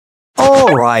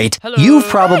Alright, you've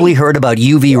probably heard about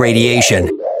UV radiation.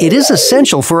 It is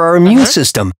essential for our immune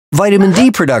system, vitamin D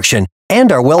production,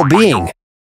 and our well-being.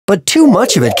 But too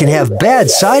much of it can have bad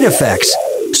side effects.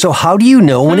 So how do you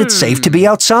know when it's safe to be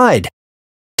outside?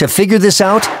 To figure this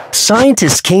out,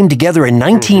 scientists came together in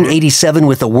 1987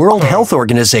 with the World Health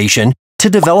Organization to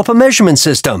develop a measurement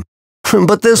system.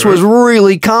 But this was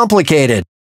really complicated.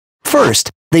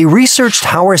 First, they researched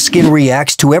how our skin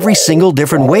reacts to every single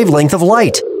different wavelength of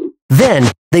light.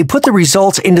 Then, they put the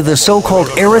results into the so-called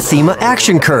erythema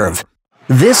action curve.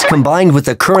 This, combined with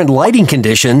the current lighting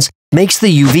conditions, makes the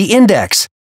UV index.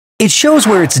 It shows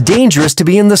where it's dangerous to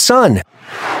be in the sun.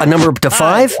 A number up to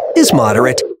 5 is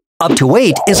moderate, up to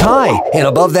 8 is high, and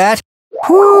above that,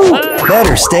 whoo,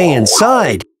 better stay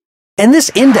inside. And this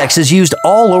index is used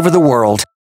all over the world.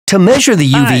 To measure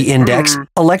the UV index,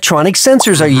 electronic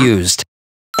sensors are used.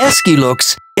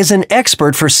 Eskilux is an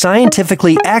expert for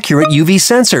scientifically accurate UV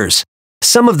sensors.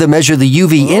 Some of them measure the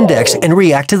UV index and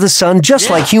react to the sun just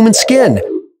like human skin.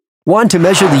 Want to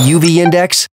measure the UV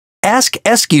index? Ask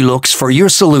Eskilux for your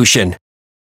solution.